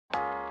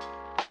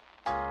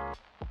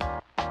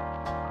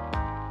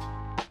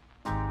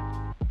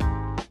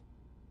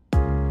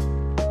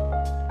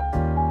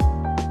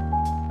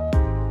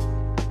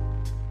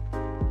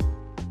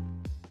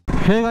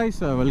Hey guys,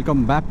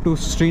 welcome back to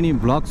Srini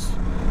vlogs.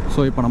 So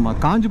இப்போ நம்ம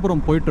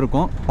காஞ்சிபுரம் போயிட்டு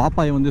இருக்கோம்.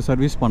 பாப்பாயை வந்து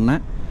சர்வீஸ்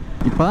பண்ணேன்.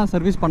 இப்போதான்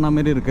சர்வீஸ் பண்ண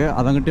மாதிரி இருக்குது.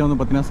 அதங்கிட்டே வந்து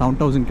பார்த்தீங்கன்னா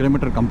 7000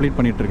 கிலோமீட்டர் கம்ப்ளீட்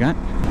பண்ணிகிட்டு இருக்கேன்.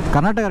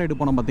 கர்நாடகா ரைடு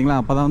போனோம் பார்த்தீங்களா,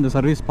 அப்போ தான் வந்து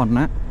சர்வீஸ்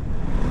பண்ணேன்.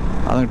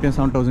 அதங்கிட்டே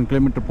 7000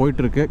 கிலோமீட்டர்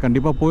போயிட்டுருக்கு.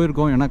 கண்டிப்பாக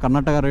போயிருக்கோம். ஏன்னா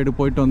கர்நாடகா ரைடு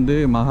போயிட்டு வந்து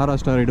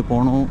மகாராஷ்டிரா ரைடு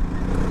போனோம்,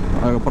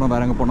 அதுக்கப்புறம்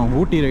வேறு எங்கே போனோம்,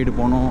 ஊட்டி ரைடு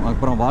போனோம்,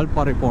 அதுக்கப்புறம்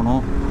வால்பாறை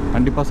போனோம்.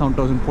 கண்டிப்பாக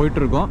 7000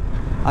 போயிட்டுருக்கோம்.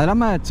 அது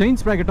இல்லாமல்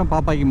செயின்ஸ் ப்ராக்கெட்டும்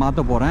பாப்பாய்க்கு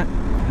மாற்ற போகிறேன்.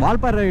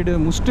 வால்பாறை ரைடு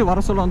முடிச்சுட்டு வர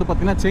சொல்ல வந்து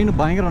பார்த்திங்கன்னா செயின்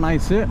பயங்கர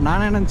நாய்ஸு.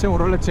 நானே நினச்சேன்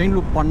ஒருவேளை செயின்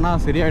லூப் பண்ணால்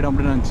சரியாயிடும்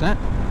அப்படின்னு நினச்சேன்.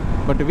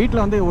 பட்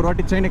வீட்டில் வந்து ஒரு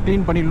வாட்டி செயினை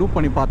க்ளீன் பண்ணி லூப்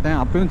பண்ணி பார்த்தேன்.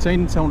 அப்பயும்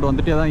செயின் சவுண்டு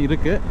வந்துகிட்டே தான்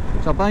இருக்குது.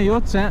 ஸோ அப்போ தான்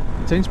யோசித்தேன்,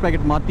 செயின்ஸ்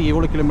பேக்கெட் மாற்றி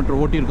எவ்வளோ கிலோமீட்டர்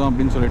ஓட்டியிருக்கோம்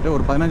அப்படின்னு சொல்லிட்டு.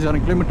 ஒரு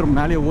 15000 கிலோமீட்டர்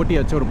மேலேயே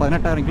ஓட்டியாச்சு. ஒரு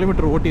 18000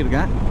 கிலோமீட்டர்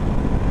ஓட்டியிருக்கேன்.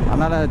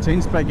 அதனால்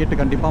செயின்ஸ் பேக்கெட்டு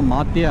கண்டிப்பாக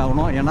மாற்றியே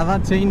ஆகணும். ஏன்னா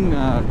தான் செயின்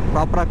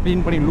ப்ராப்பராக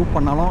க்ளீன் பண்ணி லூப்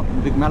பண்ணாலும்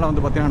இதுக்கு மேலே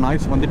வந்து பார்த்திங்கன்னா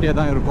நாய்ஸ் வந்துகிட்டே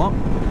தான் இருக்கும்.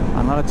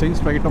 அதனால்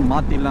செயின்ஸ் பேக்கெட்டும்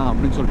மாற்றிடலாம்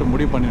அப்படின்னு சொல்லிட்டு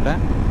முடிவு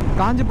பண்ணிவிட்டேன்.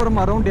 காஞ்சிபுரம்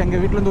அரௌண்ட்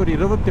எங்கள் வீட்டிலேருந்து ஒரு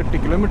 28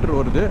 கிலோமீட்டர்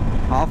வருது.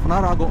 ½ அன்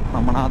ஹவர் ஆகும்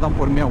நான் தான்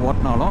பொறுமையாக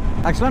ஓட்டினாலும்.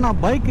 ஆக்சுவலாக நான்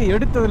பைக்கு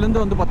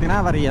எடுத்ததுலேருந்து வந்து பார்த்திங்கன்னா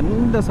வேறு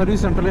எந்த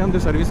சர்வீஸ் சென்டர்லேயும்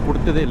வந்து சர்வீஸ்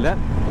கொடுத்ததே இல்லை.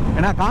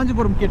 ஏன்னா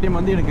காஞ்சிபுரம் கேடிஎம்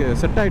வந்து எனக்கு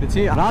செட்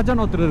ஆகிடுச்சு.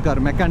 ராஜான்னு ஒருத்தர்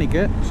இருக்கார்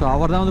மெக்கானிக்கு. ஸோ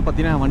அவர் தான் வந்து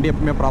பார்த்திங்கன்னா வண்டி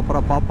எப்பவுமே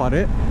ப்ராப்பராக பார்ப்பார்.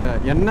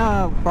 என்ன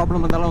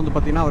ப்ராப்ளம் இருந்தாலும் வந்து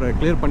பார்த்திங்கன்னா அவர்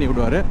கிளியர் பண்ணி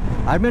விடுவார்.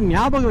 அதுமாரி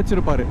ஞாபகம்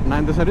வச்சுருப்பார்,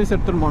 நான் இந்த சர்வீஸ்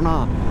எடுத்துகிட்டு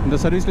போனால் இந்த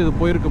சர்வீஸில் இது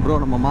போயிருக்கு ப்ரோ,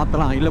 நம்ம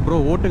மாற்றலாம், இல்லை ப்ரோ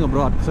ஓட்டுங்க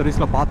ப்ரோ, அடுத்த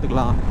சர்வீஸில்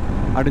பார்த்துக்கலாம்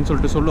அப்படின்னு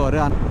சொல்லிட்டு சொல்லுவார்.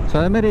 ஸோ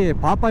அதேமாரி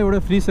பாப்பாயோட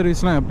ஃப்ரீ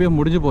சர்வீஸ்லாம் எப்பயும்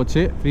முடிஞ்சு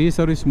போச்சு. ஃப்ரீ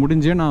சர்வீஸ்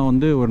முடிஞ்சே நான்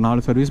வந்து ஒரு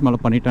 4 சர்வீஸ் மேலே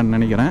பண்ணிட்டேன்னு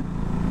நினைக்கிறேன்.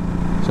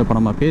 ஸோ இப்போ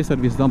நம்ம பே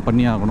சர்வீஸ் தான்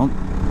பண்ணி ஆகணும்.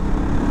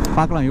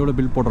 பார்க்கலாம் எவ்வளோ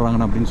பில்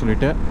போடுறாங்கன்னு அப்படின்னு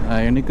சொல்லிட்டு.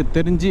 எனக்கு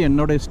தெரிஞ்சு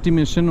என்னோடய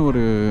எஸ்டிமேஷன்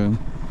ஒரு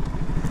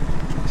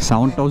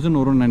 7000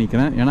 வரும்னு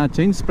நினைக்கிறேன். ஏன்னா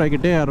செயின்ஸ்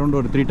ப்ராக்கெட்டே அரௌண்ட்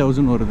ஒரு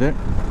 3000 வருது.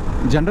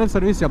 ஜென்ரல்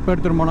சர்வீஸ் எப்போ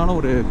எடுத்துகிட்டு போனாலும்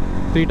ஒரு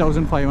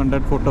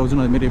 3500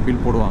 4000 அதுமாரி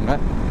பில் போடுவாங்க.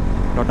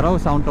 டோட்டலாக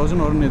ஒரு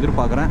 7000 வரும்னு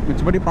எதிர்பார்க்குறேன்.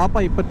 மிச்சபடி பாப்பா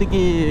இப்போதைக்கு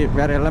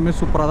வேறு எல்லாமே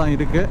சூப்பராக தான்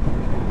இருக்குது.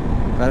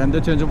 வேறு எந்த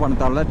சேஞ்சும் பண்ண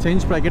தேவையில்ல.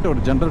 செயின்ஸ் ப்ராக்கெட்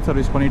ஒரு ஜென்ரல்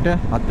சர்வீஸ் பண்ணிவிட்டு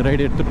அடுத்த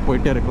ரைடு எடுத்துகிட்டு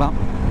போயிட்டே இருக்கலாம்.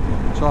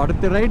 ஸோ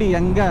அடுத்த ரைடு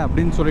எங்கே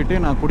அப்படின்னு சொல்லிட்டு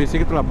நான் கூடிய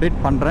சீக்கிரத்தில் அப்டேட்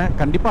பண்ணுறேன்.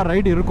 கண்டிப்பாக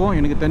ரைடு இருக்கும்.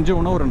 எனக்கு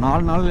தெரிஞ்சவொன்னே ஒரு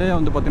 4 நாள்லேயே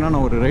வந்து பார்த்திங்கன்னா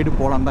நான் ஒரு ரைடு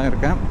போகலான்னு தான்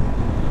இருக்கேன்.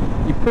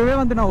 இப்போவே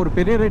வந்து நான் ஒரு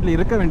பெரிய ரைடில்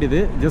இருக்க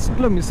வேண்டியது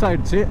ஜஸ்ட்டில் மிஸ்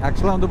ஆகிடுச்சு.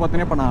 ஆக்சுவலாக வந்து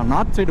பார்த்திங்கன்னா இப்போ நான்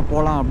நார்த் சைடு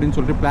போகலாம் அப்படின்னு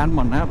சொல்லிட்டு பிளான்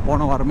பண்ணேன்.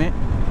 போன வாரமே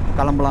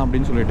கிளம்பலாம்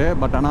அப்படின்னு சொல்லிட்டு.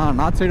 பட் ஆனால்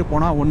நார்த் சைடு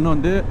போனால் ஒன்று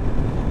வந்து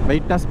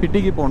வெயிட்டாக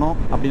ஸ்பிட்டிக்கு போனோம்,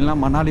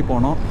 அப்படின்லாம் மணாலி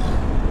போனோம்.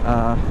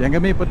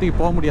 எங்கேயுமே இப்போதைக்கு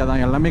போக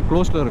முடியாதான், எல்லாமே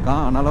க்ளோஸில்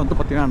இருக்கான். அதனால் வந்து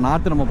பார்த்திங்கன்னா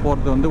நார்த்து நம்ம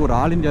போகிறது வந்து ஒரு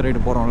ஆல் இந்தியா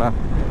ரைடு போகிறோம்ல,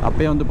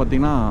 அப்போயே வந்து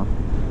பார்த்திங்கன்னா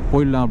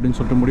போயிடலாம் அப்படின்னு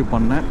சொல்லிட்டு முடிவு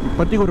பண்ணேன்.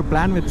 இப்போதைக்கு ஒரு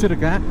பிளான்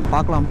வச்சுருக்கேன்,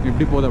 பார்க்கலாம்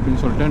எப்படி போகுது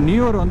அப்படின்னு சொல்லிட்டு.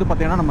 நியூ இயர் வந்து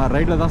பார்த்திங்கன்னா நம்ம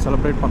ரைடில் தான்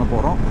செலிப்ரேட் பண்ண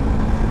போகிறோம்.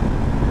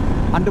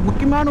 அண்டு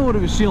முக்கியமான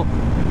ஒரு விஷயம்,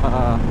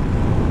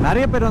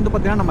 நிறைய பேர் வந்து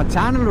பார்த்திங்கன்னா நம்ம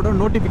சேனலோட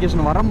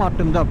நோட்டிஃபிகேஷன் வர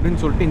மாட்டேங்குது அப்படின்னு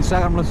சொல்லிட்டு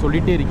இன்ஸ்டாகிராமில்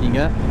சொல்லிகிட்டே இருக்கீங்க.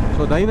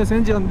 ஸோ தயவு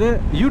செஞ்சு வந்து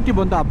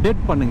யூடியூப் வந்து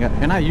அப்டேட் பண்ணுங்கள்.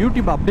 ஏன்னா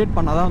யூடியூப் அப்டேட்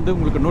பண்ணால் தான் வந்து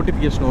உங்களுக்கு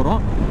நோட்டிஃபிகேஷன்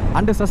வரும்.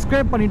 அண்டு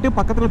சப்ஸ்கிரைப் பண்ணிவிட்டு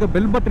பக்கத்தில் இருக்க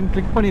பெல் பட்டன்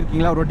கிளிக்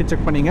பண்ணியிருக்கீங்களா ஒரு வாட்டி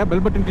செக் பண்ணிங்க.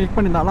 பெல் பட்டன் கிளிக்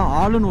பண்ணியிருந்தாலும்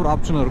ஆளுன்னு ஒரு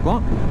ஆப்ஷன்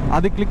இருக்கும்,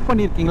 அது கிளிக்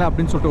பண்ணியிருக்கீங்களா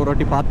அப்படின்னு சொல்லிட்டு ஒரு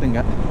வாட்டி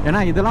பார்த்துங்க.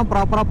 ஏன்னா இதெல்லாம்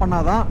ப்ராப்பராக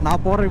பண்ணால் தான்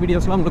நான் போடுற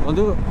வீடியோஸ்லாம் உங்களுக்கு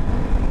வந்து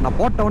நான்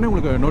போட்டவுடனே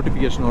உங்களுக்கு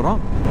நோட்டிஃபிகேஷன்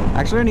வரும்.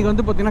 ஆக்சுவலாக இன்றைக்கி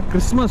வந்து பார்த்திங்கன்னா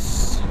Christmas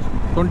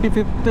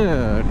 25th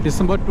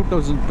December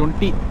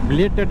 2020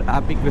 belated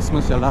happy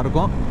Christmas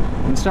எல்லாருக்கும்.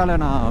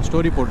 இன்ஸ்டாவில் நான்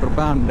ஸ்டோரி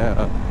போட்டிருப்பேன். அண்ட்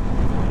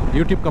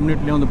யூடியூப்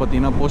கம்யூனிட்டிலையும் வந்து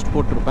பார்த்திங்கன்னா போஸ்ட்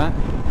போட்டிருப்பேன்.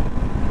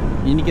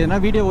 இன்றைக்கி எதனா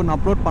வீடியோ ஒன்று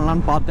அப்லோட்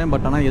பண்ணலான்னு பார்த்தேன்.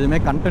 பட் ஆனால் எதுவுமே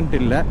கண்டென்ட்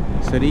இல்லை.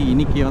 சரி,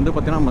 இன்றைக்கி வந்து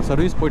பார்த்திங்கன்னா நம்ம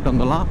சர்வீஸ் போயிட்டு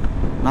வந்துடலாம்.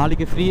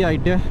 நாளைக்கு ஃப்ரீ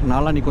ஆகிட்டு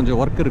நாளான்னைக்கு கொஞ்சம்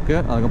ஒர்க்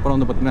இருக்குது. அதுக்கப்புறம்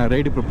வந்து பார்த்திங்கன்னா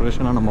ரைடு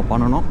ப்ரிப்பரேஷனாக நம்ம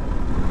பண்ணணும்.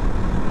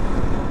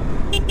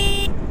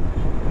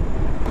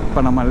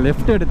 இப்போ நம்ம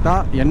லெஃப்ட்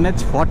எடுத்தால்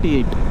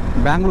NH48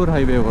 பெங்களூர்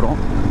ஹைவே வரும்.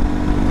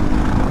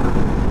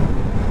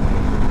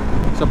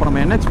 ஸோ இப்போ நம்ம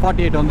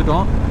NH48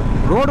 வந்துட்டோம்.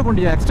 ரோடு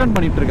கொஞ்சம் எக்ஸ்டெண்ட்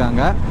பண்ணிகிட்டு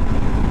இருக்காங்க.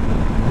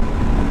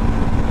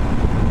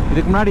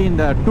 இதுக்கு முன்னாடி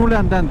இந்த 2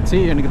 லேன் தான் இருந்துச்சு.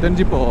 எனக்கு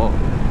தெரிஞ்சு இப்போது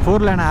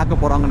 4 லேனை ஆக்க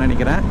போகிறாங்கன்னு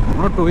நினைக்கிறேன்.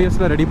 இன்னும் 2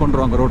 இயர்ஸில் ரெடி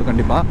பண்ணுறாங்க ரோடு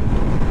கண்டிப்பாக.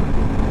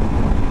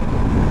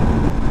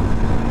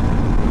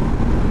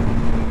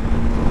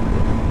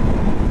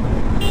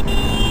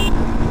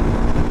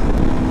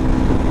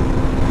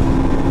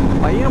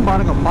 பையன்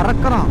பாருங்கள்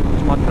பறக்கிறான்.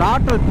 சும்மா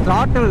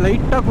த்ராட்டில்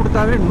லைட்டாக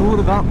கொடுத்தாவே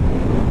 100 தான்.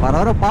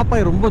 வர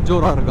பாப்பாய் ரொம்ப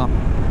ஜோராக இருக்கான்.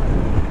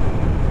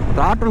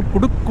 த்ராட்டில்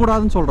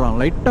கொடுக்கக்கூடாதுன்னு சொல்கிறான்,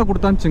 லைட்டாக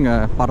கொடுத்தாச்சுங்க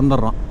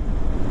பறந்துடுறான்.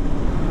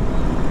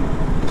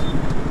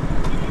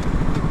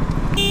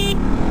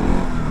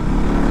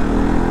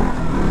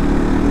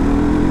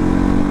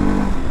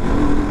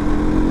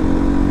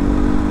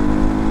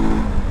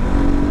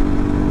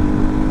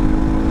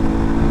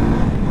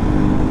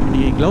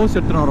 இன்னைக்கு க்ளவுஸ்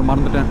எடுத்துன்னு வர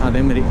மறந்துட்டேன்.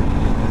 அதேமாரி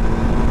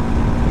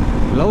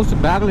க்ளவுஸ்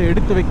பேக்கில்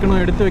எடுத்து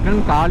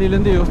வைக்கணும்னு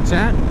காலையிலேருந்து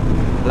யோசித்தேன்.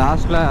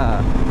 லாஸ்ட்டில்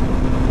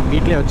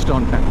வீட்டிலே வச்சுட்டு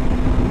வந்துட்டேன்.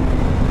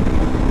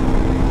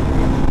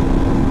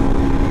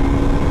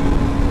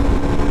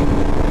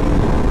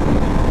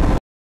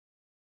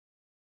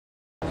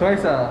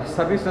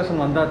 சர்வீஸ்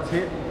ஸ்டேஷன் வந்தாச்சு.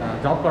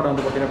 ஜாப் கார்டு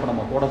வந்து பார்த்தீங்கன்னா இப்போ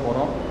நம்ம போட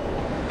போகிறோம்.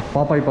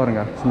 பாப்பாய்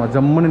பாருங்கள் சும்மா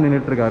ஜம்முன்னு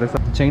நின்றுட்டுருக்காரு.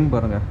 செயின்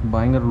பாருங்கள்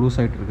பயங்கர லூஸ்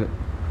ஆகிட்டு இருக்கு.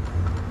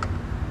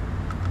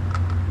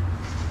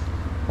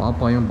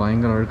 பாப்பாயும்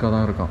பயங்கர அழுக்காக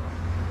தான் இருக்கான்.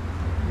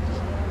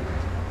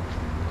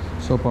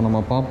 ஸோ இப்போ நம்ம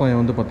பாப்பாயை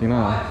வந்து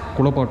பார்த்திங்கன்னா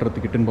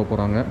குளப்பாட்டுறதுக்கு இட்டுன்னு போக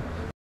போகிறாங்க.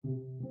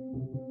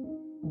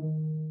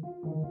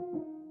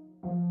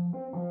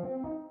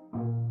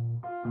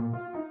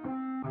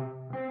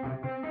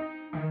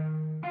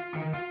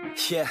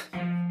 Yeah,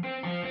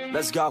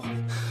 let's go.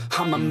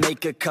 I'ma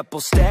make a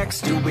couple stacks,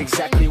 do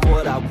exactly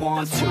what I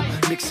want to.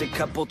 Mix a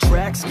couple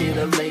tracks, get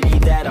a lady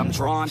that I'm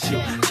drawn to.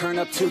 Turn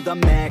up to the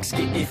max,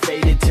 get it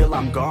faded till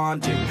I'm gone,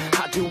 dude.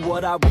 I do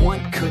what I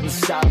want, couldn't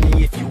stop me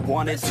if you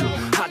wanted to.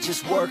 I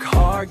just work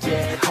hard,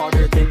 yeah,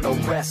 harder than the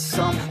rest.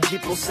 Some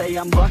people say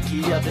I'm lucky,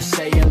 others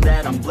saying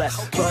that I'm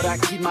blessed. But I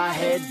keep my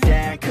head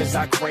down, cause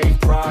I crave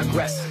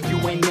progress. You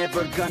ain't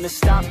never gonna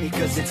stop me,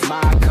 cause it's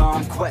my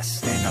conquest.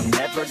 And I'm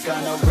never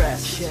gonna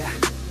rest, yeah.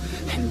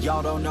 And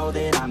y'all don't know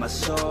that I'm a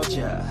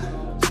soldier.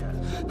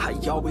 I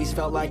always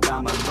felt like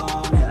I'm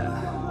alone, yeah.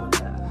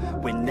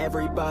 When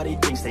everybody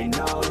thinks they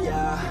know,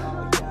 yeah.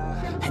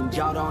 And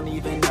y'all don't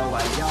even know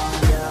I own,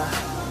 yeah.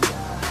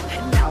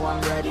 And now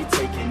I'm ready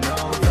taking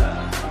over,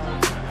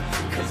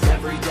 cause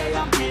every day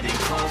I'm getting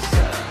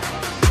closer.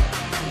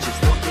 Just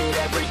look at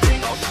everything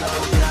I'll show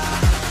ya.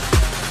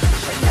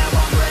 And now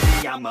I'm ready,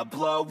 I'ma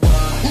blow up.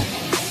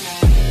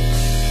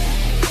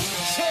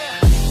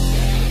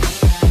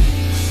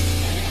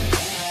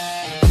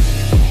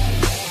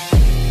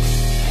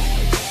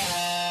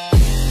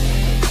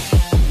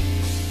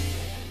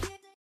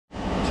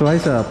 So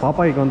wise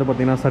பாப்பாய்க்கு வந்து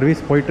பார்த்திங்கன்னா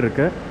service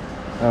போயிட்டுருக்கு.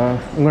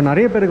 உங்கள்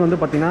நிறைய பேருக்கு வந்து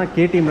பார்த்திங்கன்னா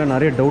கேடிஎம்மில்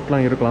நிறைய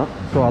டவுட்லாம் இருக்கலாம்.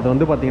 ஸோ அதை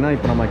வந்து பார்த்திங்கன்னா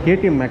இப்போ நம்ம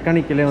கேடிஎம்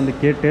மெக்கானிக்கிலே வந்து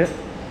கேட்டு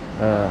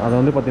அதை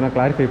வந்து பார்த்திங்கன்னா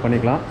கிளாரிஃபை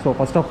பண்ணிக்கலாம். ஸோ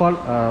ஃபஸ்ட் ஆஃப் ஆல்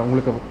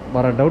உங்களுக்கு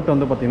வர டவுட்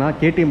வந்து பார்த்திங்கன்னா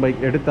கேடிஎம்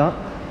பைக் எடுத்தால்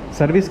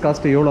சர்வீஸ்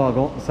காஸ்ட்டு எவ்வளோ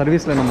ஆகும்,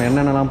 சர்வீஸில் நம்ம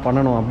என்னென்னலாம்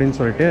பண்ணணும் அப்படின்னு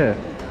சொல்லிட்டு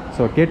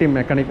ஸோ கேடிஎம்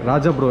மெக்கானிக்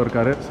ராஜா ப்ரோ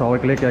இருக்கார். ஸோ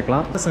அவர்களே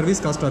கேட்கலாம்.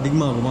 சர்வீஸ் காஸ்ட்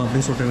அதிகமாகுமா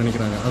அப்படின்னு சொல்லிட்டு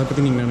நினைக்கிறாங்க. அதை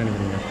பற்றி நீங்கள் என்ன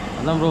நினைக்கிறீங்க?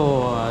 அதான் ப்ரோ,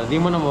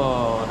 அதிகமாக நம்ம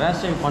ரேஷ்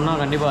டைப் பண்ணால்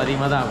கண்டிப்பாக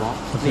அதிகமாக தான் ஆகும்.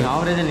 நீங்கள்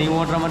ஆவரேஜாக நீங்கள்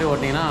ஓட்டுற மாதிரி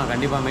ஓட்டிங்கன்னா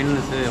கண்டிப்பாக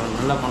மெயின்டெனன்ஸ்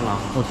நல்லா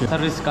பண்ணலாம். ஓகே.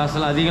 சர்வீஸ்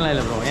காஸ்ட்லாம் அதிகமாக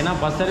இல்லை ப்ரோ. ஏன்னா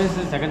first service,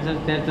 second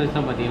service, third service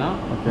தான் பார்த்தீங்கன்னா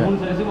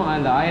 3 சர்வீஸும்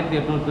இந்த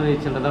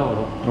 1800 தான்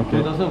வரும்.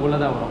 2000 உள்ள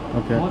தான் வரும்.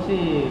 மோஸ்ட்லி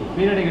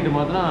பீரியட் கிட்ட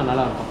மாற்றினா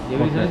நல்லாயிருக்கும்.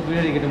 எவ்ரி சர்வீஸ்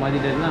பீரியட் கிட்ட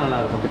மாற்றிட்டு இருந்தால்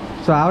நல்லாயிருக்கும்.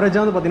 ஸோ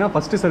ஆவரேஜாக வந்து பார்த்தீங்கன்னா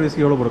ஃபஸ்ட்டு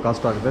சர்வீஸ்க்கு எவ்வளோ ஒரு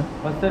காஸ்ட் ஆகுது?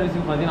 ஃபஸ்ட்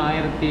சர்வீஸுக்கு பார்த்தீங்கன்னா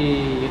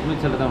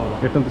 1800 தான் வரும்.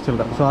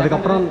 800 ஸோ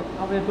அதுக்கப்புறம்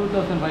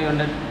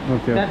 2500.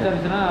 ஓகே. தேர்ட்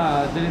சர்வீஸ்னா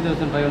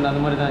 3500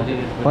 அந்த மாதிரி தான்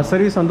சேஞ்சஸ். ஃபஸ்ட்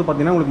சர்வீஸ் வந்து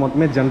பார்த்தீங்கன்னா உங்களுக்கு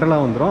மொத்தமே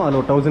ஜென்ரலாக வந்துடும். அதில்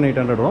ஒரு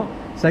 1800 வரும்.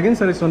 செகண்ட்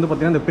சர்வீஸ் வந்து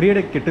பார்த்தீங்கன்னா இந்த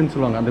பீரியடிக் கிட்டுன்னு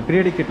சொல்லுவாங்க. அந்த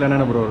பீரியடிக் கிட்டில்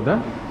என்னென்ன ப்ரோ வருது?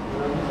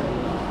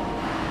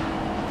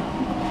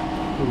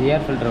 இது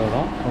ஏர் ஃபில்டர்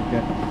வரும்.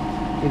 ஓகே.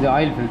 இது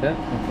ஆயில் ஃபில்டர்.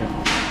 ஓகே.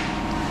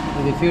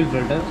 இது ஃபியூல்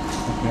ஃபில்டர்.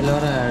 இதில்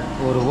வர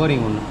ஒரு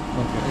ஓரிங் ஒன்று.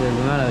 ஓகே.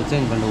 இது மேலே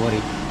சேஞ்ச் பண்ணுற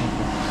ஓரிங்.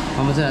 ஓகே.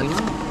 நம்ம சார்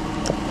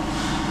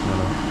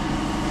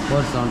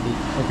 470.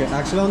 ஓகே.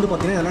 ஆக்சுவலாக வந்து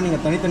பார்த்தீங்கன்னா இதெல்லாம்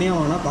நீங்கள் தனித்தனியாக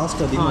வாங்கினா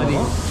காஸ்ட்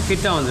அதிகம்.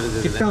 கிட்டாக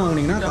வந்துடுது. கிட்டாக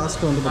வாங்கினீங்கன்னா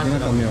காஸ்ட் வந்து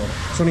பார்த்தீங்கன்னா கம்மியாக வரும்.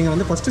 ஸோ நீங்கள்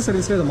வந்து ஃபஸ்ட்டு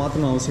சர்வீஸில் இதை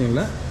மாற்றணும் அவசியம்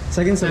இல்லை.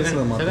 செகண்ட் சர்வீஸில்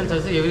செகண்ட்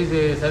சர்வீஸ் எவ்ரி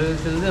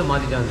சர்வீஸ்லேருந்து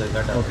மாற்றிட்டு வந்தது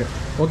கரெக்டாக. ஓகே.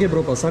 ஓகே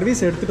ப்ரோ, இப்போ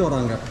சர்வீஸ் எடுத்துகிட்டு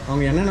வராங்க,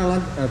 அவங்க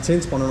என்னென்னலாம்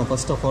சேஞ்ச் பண்ணணும்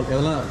ஃபர்ஸ்ட் ஆஃப் ஆல்?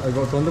 இதெல்லாம்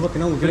இப்போ வந்து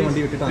பார்த்தீங்கன்னா உங்களுக்கு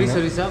வண்டி விட்டுட்டாங்க.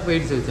 சர்வீஸாக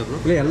பெய்ட் சர்வீஸ்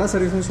அப்புறம் இல்லை எல்லா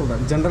சர்வீஸும்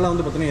சொல்கிறேன். ஜென்ரலாக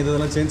வந்து பார்த்தீங்கன்னா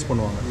இதெல்லாம் சேஞ்ச்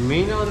பண்ணுவாங்க.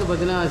 மெயினாக வந்து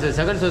பார்த்தீங்கன்னா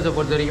செகண்ட் சர்வீஸை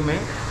பொறுத்த வரைக்குமே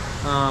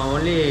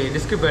ஒன்லி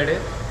டிஸ்க் பேடு.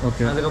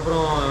 ஓகே.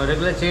 அதுக்கப்புறம்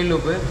regular chain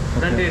loop,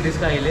 front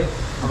disk oil,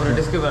 அப்புறம்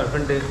டிஸ்க் பேட்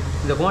ஃப்ரண்ட்டு.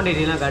 இந்த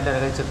குவான்டிட்டிலாம் கரெக்டாக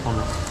இருக்காது செக்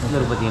பண்ணணும். இதில்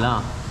இருக்குது பார்த்தீங்களா,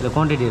 இதில்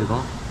குவான்டிட்டி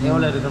இருக்கும்,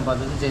 எவ்வளோ இருக்குன்னு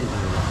பார்த்துட்டு சேஞ்ச்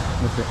பண்ணிடலாம்.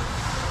 ஓகே.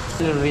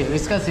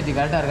 விஸ்காசிட்டி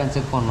கரெக்டாக இருக்கான்னு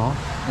செக் பண்ணணும்.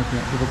 ஓகே.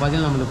 இப்போ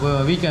பார்த்தீங்கன்னா நம்மளுக்கு இப்போ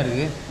வீக்காக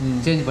இருக்குது,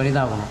 சேஞ்ச் பண்ணி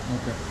தான் ஆகணும்.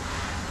 ஓகே.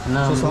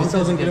 ஏன்னா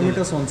 1000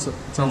 கிலோமீட்டர்ஸ் ஒன்ஸ்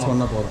சேஞ்ச்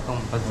பண்ணால்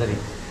போதும். சரி.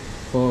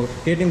 இப்போது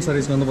கேடிஎம்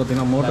சர்வீஸில் வந்து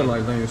பார்த்தீங்கன்னா மோட்டர்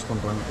ஆயில் தான் யூஸ்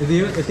பண்ணுறாங்க. இது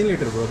எத்தனை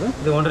லிட்டர் ப்ரோ?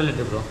 இது 1.5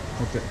 லிட்டர் ப்ரோ.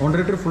 ஓகே. 1.5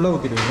 லிட்டர் ஃபுல்லாக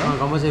ஊற்றிடுவீங்களா?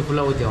 கம்பல்சரி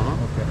ஃபுல்லாக ஊற்றி ஆகணும்.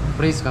 ஓகே.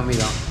 ப்ரைஸ் கம்மி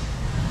தான்.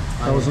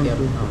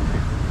 1002.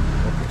 ஓகே.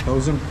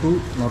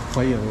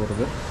 1205 அது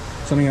வருது.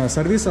 ஸோ நீங்கள்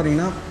சர்வீஸ்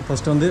வரீங்கன்னா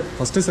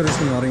ஃபஸ்ட்டு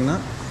சர்வீஸ் நீங்கள் வரீங்கன்னா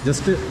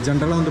ஜஸ்ட்டு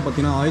ஜென்ரலாக வந்து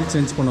பார்த்தீங்கன்னா ஆயில்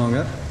சேஞ்ச் பண்ணுவாங்க,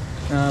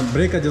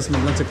 பிரேக்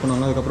அட்ஜஸ்ட்மெண்ட்லாம் செக்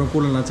பண்ணுவாங்க, அதுக்கப்புறம்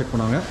கூலெலாம் செக்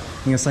பண்ணுவாங்க.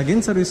 நீங்கள்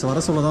செகண்ட் சர்வீஸ் வர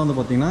சொல்ல தான் வந்து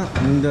பார்த்தீங்கன்னா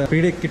இந்த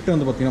ப்ரீடே கிட்டு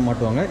வந்து பார்த்தீங்கன்னா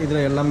மாட்டுவாங்க. இதில்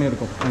எல்லாமே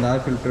இருக்கும், இந்த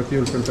ஏர் ஃபில்ட்ரு,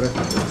 ஃபியூல் ஃபில்ட்ரு,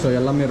 ஸோ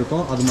எல்லாமே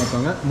இருக்கும், அது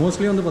மாட்டுவாங்க.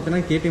 மோஸ்ட்லி வந்து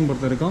பார்த்தீங்கன்னா கேடிஎம்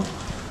பொறுத்த வரைக்கும்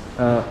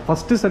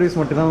ஃபஸ்ட்டு சர்வீஸ்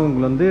மட்டும் தான்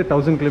உங்களுக்கு வந்து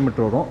 1000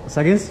 கிலோமீட்டர் வரும்.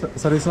 செகண்ட்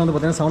சர்வீஸில் வந்து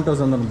பார்த்தீங்கன்னா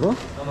 7000 தான் ப்ரோ.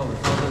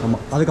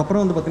 ஆமாம்.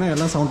 அதுக்கப்புறம் வந்து பார்த்தீங்கன்னா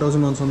எல்லாம்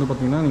 7000 ஒன்ஸ் வந்து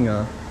பார்த்தீங்கன்னா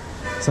நீங்கள்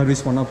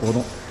சர்வீஸ் பண்ணால்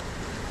போதும்.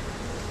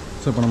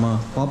 ஸோ இப்போ நம்ம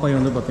பாப்பாய்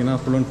வந்து பார்த்தீங்கன்னா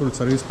ஃபுல் அண்ட் ஃபுல்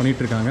சர்வீஸ்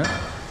பண்ணிகிட்ருக்காங்க.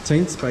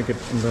 செயின்ஸ்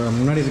பேக்கெட் இந்த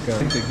முன்னாடி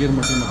இருக்க கியர்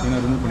மட்டும் பார்த்தீங்கன்னா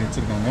ரிமூவ் பண்ணி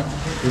வச்சுருக்காங்க.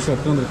 யூஸ்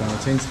எடுத்து வந்துருக்காங்க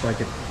செயின்ஸ்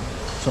பேக்கெட்.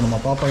 ஸோ நம்ம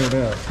பாப்பாயோட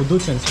புது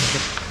செயின்ஸ்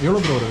பேக்கெட் எவ்வளோ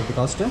ப்ரோ இருக்குது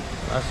காஸ்ட்டு?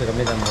 காஸ்ட்டு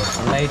கம்மி தான் ப்ரோ.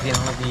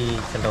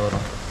 2400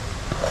 வரும்.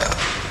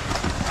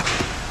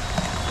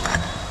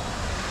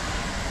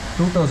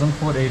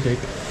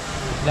 2488.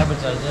 லேபர்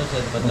சார்ஜஸ்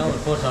பார்த்தீங்கன்னா ஒரு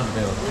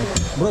 475 வரும்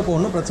ப்ரோ. இப்போ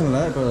ஒன்றும் பிரச்சனை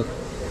இல்லை. இப்போ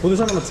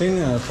புதுசாக நம்ம செயின்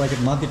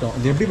பேக்கெட் மாற்றிட்டோம்,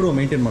 இது எப்படி ப்ரோ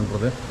மெயின்டைன்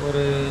பண்ணுறது?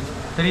 ஒரு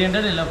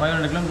 300 இல்லை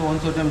 500 கிலோமீட்டர்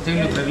ஒன்ஸ் ஒரு டைம்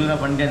செயின் ரெகுலராக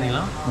பண்ணிட்டே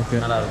இருந்தீங்கன்னா ஓகே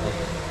நல்லாயிருக்கும்.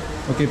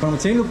 ஓகே. இப்போ நம்ம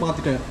செயின் லூப்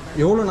பார்த்துட்டேன்,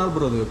 எவ்வளோ நாள்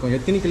ப்ரோ அது இருக்கும்?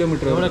 எத்தனை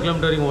கிலோமீட்டர்? எவ்வளோ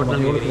கிலோமீட்டர் வரைக்கும்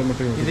ஓட்டலாம்? எவ்வளோ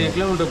கிலோமீட்டர்? இது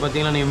கிலோமீட்டர்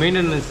பார்த்தீங்கன்னா நீங்கள்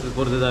மெயின்டெனன்ஸ்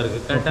பொறுத்து தான்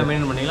இருக்குது. கரெக்டாக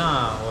மெயின்டைன் பண்ணிங்கன்னா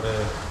ஒரு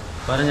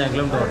 15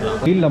 கிலோமீட்டர்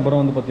ஓட்டலாம். வீல்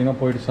லப்பரும் வந்து பார்த்தீங்கன்னா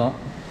போயிடுச்சான்.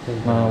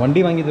 வண்டி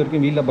வாங்கியது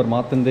வரைக்கும் வீல் லப்பர்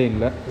மாற்றினதே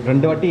இல்லை.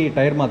 2 வாட்டி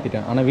டயர்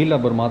மாற்றிட்டேன், ஆனால் வீல்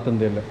லப்பர்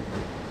மாற்றினதே இல்லை.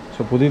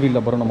 ஸோ புது வீல்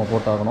லப்பரும் நம்ம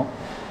போட்டாகணும்.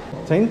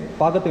 செயின்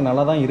பார்க்கறதுக்கு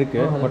நல்லா தான்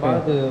இருக்குது, பட்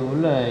அது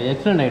உள்ள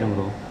எக்ஸ்டெண்ட் ஆகிடும்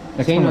ப்ரோ.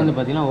 செயின் வந்து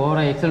பார்த்தீங்கன்னா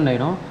ஓவராக எக்ஸ்டெண்ட்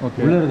ஆகிடும்.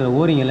 உள்ளே இருக்கிற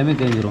ஓரிங் எல்லாமே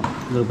தெரிஞ்சிடும்.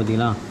 இது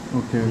பார்த்தீங்களா,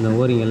 ஓகே, இந்த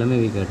ஓரிங் எல்லாமே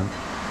வீக் ஆகிடும்.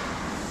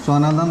 ஸோ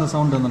அதனால தான் அந்த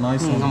சவுண்ட், அந்த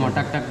நாய்ஸ். ஆமாம்,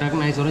 டக் டக் டக்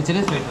நாய்ஸ் வரும். சின்ன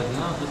ஸ்பீட்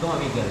பார்த்தீங்கன்னா சுத்தமாக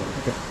வீக் ஆகிடும்.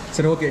 ஓகே,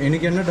 சரி, ஓகே.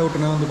 எனக்கு என்ன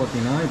டவுட்னா வந்து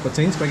பார்த்தீங்கன்னா, இப்போ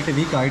செயின் ஸ்ப்ராக்கெட்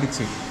வீக்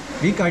ஆகிடுச்சு.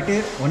 வீக் ஆகிட்டே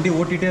வண்டி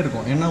ஓட்டிகிட்டே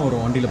இருக்கும். என்ன ஒரு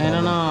வண்டியில்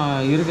என்னென்னா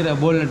இருக்கிற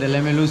போல் நட்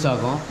எல்லாமே லூஸ்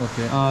ஆகும்.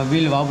 ஓகே,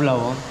 வீல் வாபிள்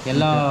ஆகும்.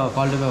 எல்லா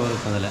ஃபால்ட்டுமே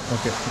வரும் அதில்.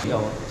 ஓகே,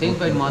 ஆகும். செயின்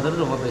ஸ்பைட்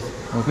மாத்திரம் ரொம்ப பெஸ்ட்.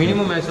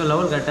 மினிமம் மேக்ஸிமம்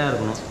லெவல் கரெக்டாக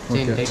இருக்கணும்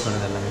செயின் டைட்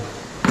பண்ணது எல்லாமே.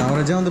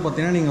 அவரேஜாக வந்து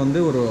பார்த்தீங்கன்னா நீங்கள் வந்து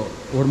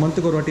ஒரு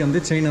மந்த்துக்கு ஒரு வாட்டி வந்து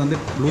செயினை வந்து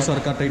லூஸாக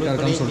இருக்கா டைட்டாக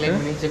இருக்கான்னு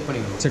சொல்லிட்டு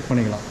செக்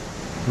பண்ணிக்கலாம்.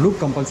 லூப்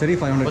கம்பல்சரி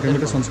 500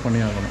 கிலோமீட்டர்ஸ் ஒன்ஸ் பண்ணி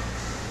ஆகணும்.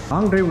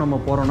 லாங் டிரைவ் நம்ம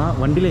போகிறோன்னா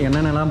வண்டியில்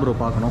என்னென்னலாம் ப்ரோ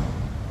பார்க்கணும்?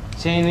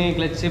 Chain,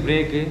 clutch,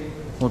 brake,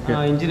 okay,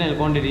 engine oil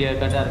quantity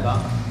கரெக்டாக இருக்கா,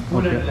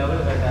 கூலர்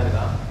லெவல் கரெக்டாக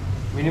இருக்கா,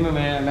 மினிமம்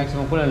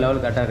மேக்ஸிமம் கூலர்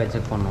லெவல் கரெக்டாக இருக்கா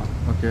செக் பண்ணணும்.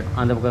 ஓகே,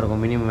 அந்த பக்கம்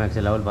இருக்கும் மினிமம் மேக்ஸ்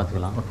லெவல்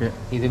பார்த்துக்கலாம். ஓகே,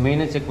 இது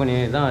மெயினாக செக் பண்ணி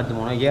தான் எடுத்து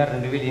போகணும்.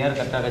 ரெண்டு வீல்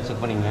கரெக்டாக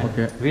செக் பண்ணிங்க.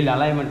 ஓகே, வீல்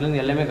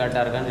அலைன்மெண்ட்லேருந்து எல்லாமே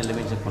கரெக்டாக இருக்கான்னு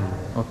எல்லாமே செக்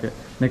பண்ணணும். ஓகே.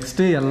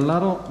 நெக்ஸ்ட்டு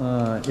எல்லாரும்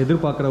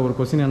எதிர்பார்க்குற ஒரு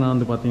கொஸ்டின் என்ன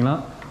வந்து பார்த்தீங்கன்னா,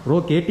 ப்ரோ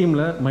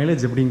கேடிஎம்மில்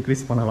மைலேஜ் எப்படி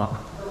இன்க்ரீஸ் பண்ணலாம்?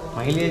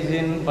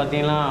 மைலேஜ்னு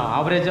பார்த்தீங்கன்னா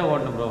ஆவரேஜாக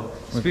ஓட்டணும் ப்ரோ.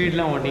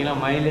 ஸ்பீட்லாம் ஓட்டிங்கன்னா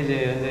மைலேஜ்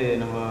வந்து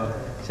நம்ம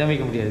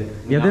சேமிக்க முடியாது.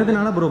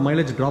 எதுனால ப்ரோ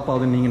மைலேஜ் ட்ராப்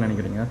ஆகுதுன்னு நீங்கள்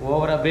நினைக்கிறீங்க?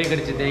 ஓவராக பிரேக்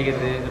அடிச்சு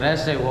தேய்க்கிறது,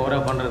 ரேஷ் டைப்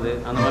ஓவராக பண்ணுறது,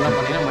 அந்த மாதிரிலாம்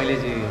பண்ணிங்கன்னா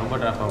மைலேஜ் ரொம்ப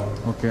ட்ராப் ஆகும்.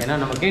 ஓகே, ஏன்னா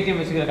நம்ம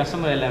கேடிஎம் வச்சுக்கிற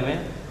கஸ்டமர் எல்லாமே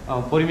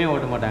பொறுமையாக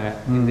ஓட்ட மாட்டாங்க.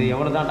 இது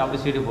எவ்வளோ தான் டாப்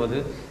ஸ்பீடு போகுது,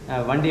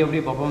 வண்டி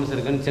எப்படி பர்ஃபார்மன்ஸ்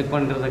இருக்குன்னு செக்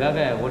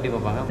பண்ணுறதுக்காக ஓட்டி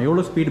பார்ப்பாங்க.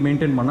 எவ்வளோ ஸ்பீட்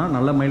மெயின்டைன் பண்ணால்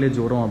நல்ல மைலேஜ்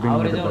வரும் அப்படின்னு?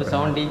 ஆவரேஜாக ஒரு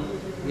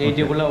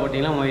 70-80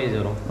 ஓட்டிங்கன்னா மைலேஜ்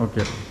வரும்.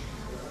 ஓகே,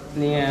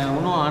 நீங்கள்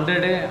இன்னும்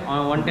 100,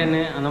 110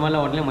 அந்த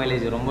மாதிரிலாம் ஓட்டலாம்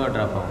மைலேஜ் ரொம்ப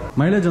ட்ராப் ஆகும்.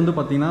 மைலேஜ் வந்து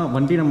பார்த்தீங்கன்னா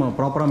வண்டி நம்ம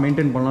ப்ராப்பராக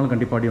மெயின்டைன் பண்ணாலும்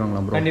கண்டிப்பாக அடி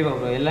வாங்கலாம் ப்ரோ. கண்டிப்பாக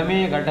ப்ரோ, எல்லாமே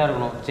கரெக்டாக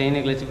இருக்கணும்.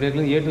 Chain, clutch,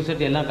 பிரேக்ல A to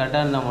Z எல்லாம்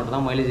கரெக்டாக இருந்தால் மட்டும்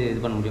தான் மைலேஜ்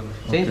இது பண்ண முடியும்.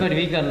 செயின் ஸ்பீட்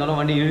வீக்காக இருந்தாலும்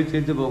வண்டி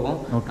இழுத்து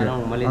போகும்.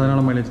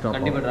 அதனால மைலேஜ்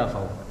கண்டிப்பாக ட்ராப்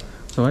ஆகும்.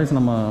 ஸோ வைஸ்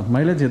நம்ம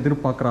மைலேஜ்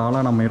எதிர்பார்க்குற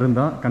ஆளாக நம்ம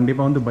இருந்தால்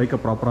கண்டிப்பாக வந்து பைக்கை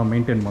ப்ராப்பராக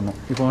மெயின்டைன் பண்ணணும்.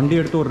 இப்போ வண்டி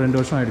எடுத்து ஒரு 2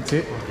 வருஷம் ஆயிடுச்சு,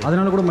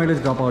 அதனால கூட மைலேஜ்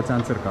ட்ராப் ஆக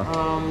சான்ஸ் இருக்கா?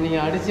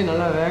 நீங்கள் அடித்து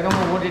நல்லா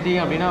வேகமாக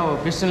ஓட்டிட்டீங்க அப்படின்னா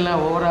பிஸ்டனில்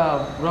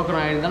ஓவராக ப்ரோக்கன்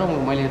ஆகிருந்தாலும்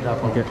உங்களுக்கு மைலேஜ்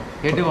ட்ராப். ஓகே,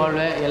 8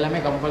 வால்வு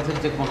எல்லாமே கம்பல்சரி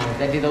செக் பண்ணுவோம்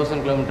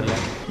 30,000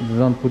 கிலோமீட்டரில்.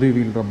 இதுதான் புது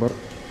வீல் ரப்பர்.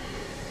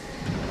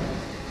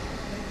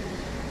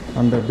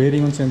 அந்த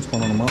பேரிங்கும் சேஞ்ச்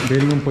பண்ணணுமா?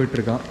 பேரிங்கும்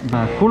போயிட்டுருக்கான்.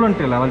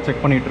 கூலண்ட் லெவல்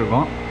செக்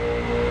பண்ணிகிட்ருக்கோம்.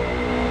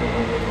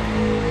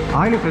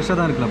 ஆயில் ஃப்ரெஷ்ஷாக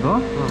தான் இருக்குல்ல ப்ரோ?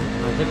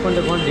 செக்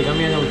பண்ணுற குவான்டிட்டி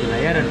கம்மியாக தான்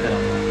ஊற்றலாம். ஏர்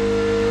எடுத்துறோம்,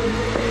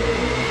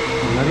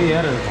 நிறைய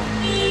ஏர் இருக்கும்,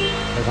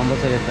 அது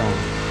கம்பல்சரி எடுத்தாங்க.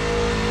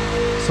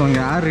 ஸோ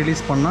இங்கே ஏர்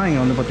ரிலீஸ் பண்ணால்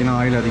இங்கே வந்து பார்த்திங்கன்னா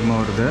ஆயில்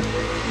அதிகமாக வருது.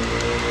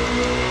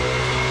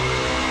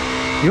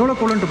 எவ்வளோ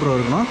கூலண்ட் ப்ரோ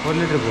இருக்கணும்?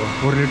 1 லிட்டர் ப்ரோ.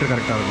 1 லிட்டர்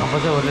கரெக்டாக இருக்கும்.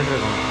 கம்பல்சரி 1 லிட்டர்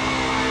இருக்கும்.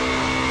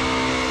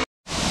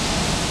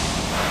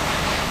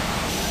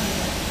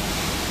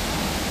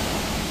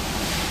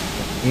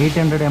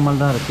 800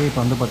 ml தான் இருக்குது.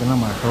 இப்போ வந்து பார்த்திங்கன்னா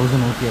நம்ம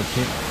 1000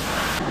 ஊற்றியாச்சு.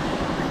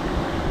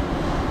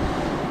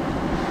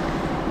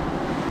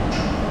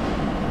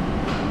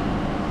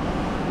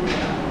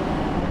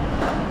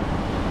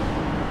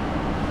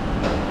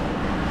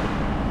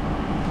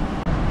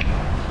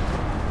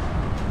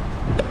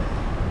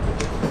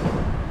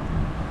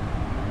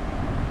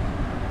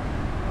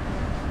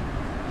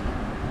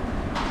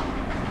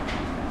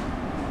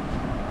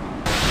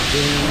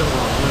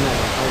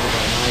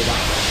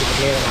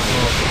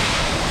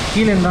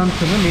 கீழே இருந்தான்னு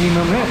சொல்லி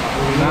மினிமம்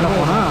மேலே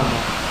போனால்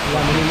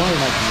மினிமம்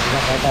இதான்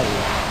கரெக்டாக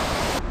இருக்குது.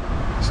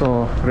 ஸோ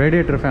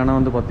ரேடியேட்டர் ஃபேனை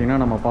வந்து பார்த்திங்கன்னா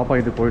நம்ம பாப்பா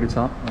இது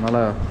போயிடுச்சான், அதனால்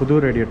புது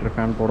ரேடியேட்டர்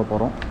ஃபேன் போட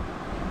போகிறோம்.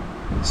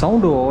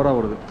 சவுண்டு ஓவராக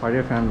வருது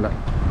பழைய ஃபேனில்.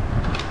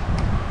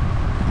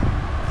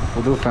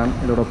 புது ஃபேன்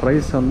இதோட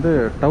ப்ரைஸ் வந்து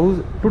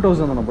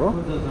 2000 தானே ப்ரோ?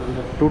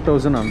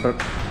 2100.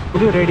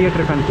 புது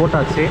ரேடியேட்டர் ஃபேன்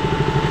போட்டாச்சு,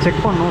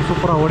 செக் பண்ணோம்.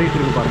 சூப்பராக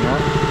ஓடிட்டுருக்கு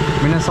பாருங்கள்.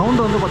 முன்ன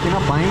சவுண்டு வந்து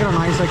பார்த்திங்கன்னா பயங்கர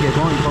நாய்ஸாக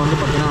கேட்கும். இப்போ வந்து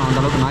பார்த்திங்கன்னா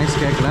அந்தளவுக்கு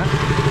நாய்ஸ் கேட்கல.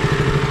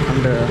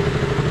 அண்டு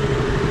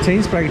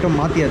செயின் ஸ்ப்ராக்கெட்டும்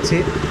மாற்றியாச்சு,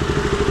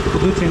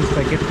 புது செயின்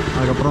ஸ்ப்ராக்கெட்.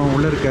 அதுக்கப்புறம்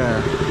உள்ளே இருக்க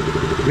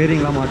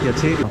பேரிங்லாம்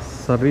மாற்றியாச்சு.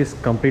 சர்வீஸ்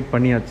கம்ப்ளீட்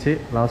பண்ணியாச்சு.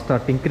 லாஸ்ட்டாக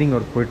டிங்கரிங்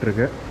ஒர்க்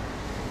போயிட்டுருக்கு.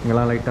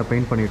 இங்கெல்லாம் லைட்டாக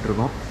பெயிண்ட்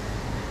பண்ணிகிட்ருக்கோம்.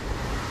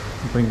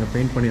 இப்போ இங்கே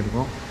பெயிண்ட்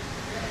பண்ணியிருக்கோம்.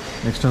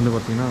 நெக்ஸ்ட் வந்து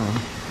பார்த்திங்கன்னா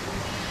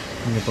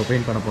இங்கே இப்போ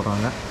பெயிண்ட் பண்ண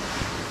போகிறாங்க.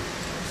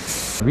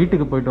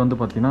 வீட்டுக்கு போய்ட்டு வந்து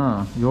பார்த்திங்கன்னா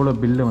எவ்வளோ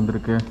பில்லு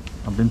வந்திருக்கு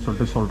அப்படின்னு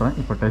சொல்லிட்டு சொல்கிறேன்.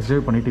 இப்போ டெஸ்ட்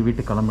ட்ரைவ் பண்ணிவிட்டு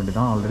வீட்டுக்கு கிளம்பிட்டு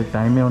தான். ஆல்ரெடி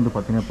டைமே வந்து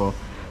பார்த்திங்கன்னா இப்போ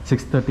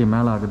 6:30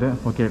 மேலே ஆகுது.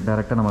 ஓகே,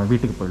 டேரெக்டாக நம்ம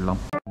வீட்டுக்கு போயிடலாம்.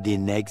 The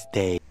next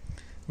day.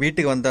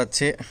 வீட்டுக்கு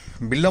வந்தாச்சு.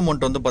 பில்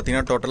அமௌண்ட் வந்து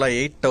பார்த்திங்கன்னா டோட்டலாக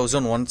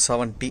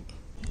 8170.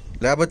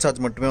 லேபர் சார்ஜ்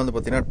மட்டுமே வந்து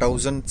பார்த்திங்கன்னா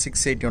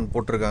 1681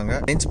 போட்டிருக்காங்க.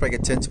 செயின்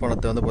ஸ்ப்ராக்கெட் சேஞ்ச்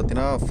பண்ணது வந்து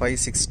பார்த்திங்கன்னா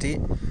 560.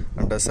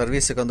 அண்ட்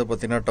சர்வீஸுக்கு வந்து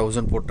பார்த்திங்கன்னா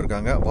 1000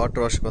 போட்டிருக்காங்க.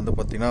 வாட்டர் வாஷுக்கு வந்து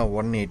பார்த்திங்கன்னா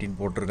 118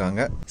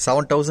 போட்டிருக்காங்க.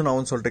 7000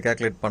 ஆகும்னு சொல்லிட்டு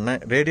கேல்குலேட் பண்ணேன்.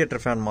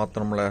 ரேடியேட்டர் ஃபேன்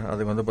மாற்றணும்ல,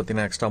 அதுக்கு வந்து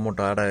பார்த்திங்கன்னா எக்ஸ்ட்ரா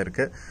அமௌண்ட் ஆட்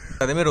ஆகிருக்கு.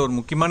 அதேமாதிரி ஒரு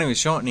முக்கியமான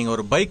விஷயம், நீங்கள்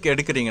ஒரு பைக்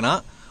எடுக்கிறீங்கன்னா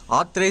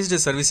ஆத்தரைஸ்டு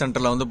சர்வீஸ்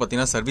சென்டரில் வந்து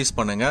பார்த்தீங்கன்னா சர்வீஸ்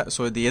பண்ணுங்கள்.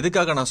 ஸோ இது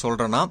எதுக்காக நான்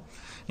சொல்கிறேன்னா,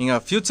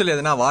 நீங்கள் ஃபியூச்சரில்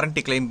எதனா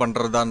வாரண்ட்டி கிளைம்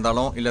பண்ணுறதா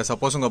இருந்தாலும், இல்லை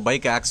சப்போஸ் உங்கள்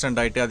பைக் ஆக்சிடென்ட்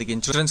ஆகிட்டு அதுக்கு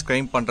இன்சூரன்ஸ்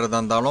கிளைம் பண்ணுறதா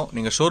இருந்தாலும்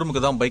நீங்கள்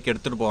ஷோரூமுக்கு தான் பைக்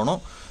எடுத்துகிட்டு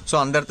போகணும். ஸோ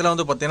அந்த இடத்துல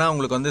வந்து பார்த்தீங்கன்னா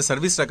உங்களுக்கு வந்து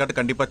சர்வீஸ் ரெக்கார்டு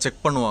கண்டிப்பாக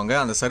செக் பண்ணுவாங்க.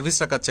 அந்த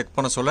சர்வீஸ் ரெக்கார்ட் செக்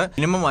பண்ண சொல்ல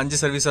மினிமம்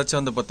 5 சர்வீஸ் ஆச்சு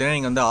வந்து பார்த்தீங்கன்னா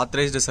நீங்கள் வந்து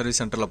ஆத்தரைஸ்டு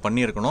சர்வீஸ் சென்டரில்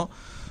பண்ணியிருக்கணும்.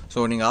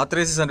 ஸோ நீங்கள்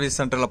ஆத்தரைஸ்டு சர்வீஸ்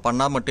சென்டரில்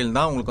பண்ணால்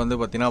மட்டும்தான் உங்களுக்கு வந்து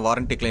பார்த்தீங்கன்னா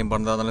வாரண்ட்டி கிளைம்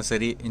பண்ணுறதாலும்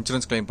சரி,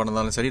 இன்சூரன்ஸ் கிளைம்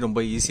பண்ணுறதாலும் சரி ரொம்ப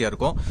ஈஸியாக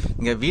இருக்கும்.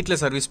 இங்கே வீட்டில்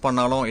சர்வீஸ்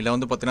பண்ணாலும், இல்லை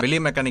வந்து பார்த்தீங்கன்னா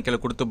வெளியே மெக்கானிக்கலை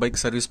கொடுத்து பைக்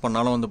சர்வீஸ்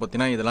பண்ணாலும் வந்து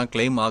பார்த்தீங்கன்னா இதெல்லாம்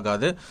கிளைம்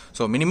ஆகாது.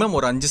 ஸோ மினிமம்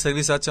ஒரு 5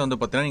 சர்வீஸ் ஆச்சு வந்து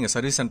பார்த்தீங்கன்னா நீங்கள்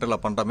சர்வீஸ் சென்டரில்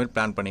பண்ணுற மாதிரி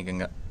பிளான்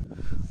பண்ணிக்கோங்க.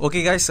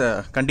 ஓகே கைஸ்,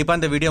 கண்டிப்பாக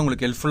இந்த வீடியோ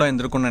உங்களுக்கு ஹெல்ப்ஃபுல்லாக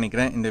இருந்திருக்கும்னு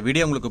நினைக்கிறேன். இந்த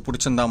வீடியோ உங்களுக்கு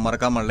பிடிச்சிருந்தா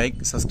மறக்காமல் லைக்,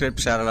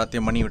 சப்ஸ்கிரைப், ஷேர்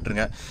எல்லாத்தையும் பண்ணி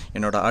விட்டுருங்க.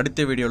 என்னோட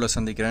அடுத்த வீடியோவில்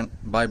சந்திக்கிறேன்.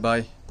 பாய்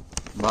பாய்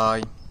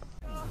பாய்.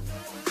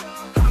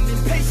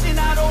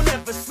 I don't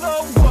ever slow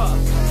up.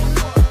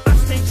 I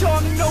stay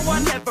young, no I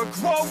never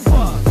grow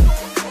up.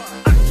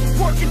 I keep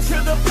working to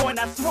the point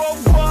I throw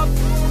up.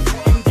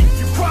 And if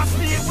you cross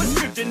me, it was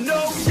good to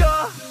know ya.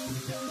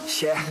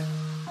 Yeah.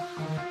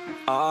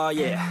 Oh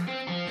yeah.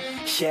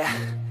 Yeah.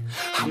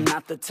 I'm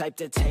not the type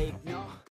to take no.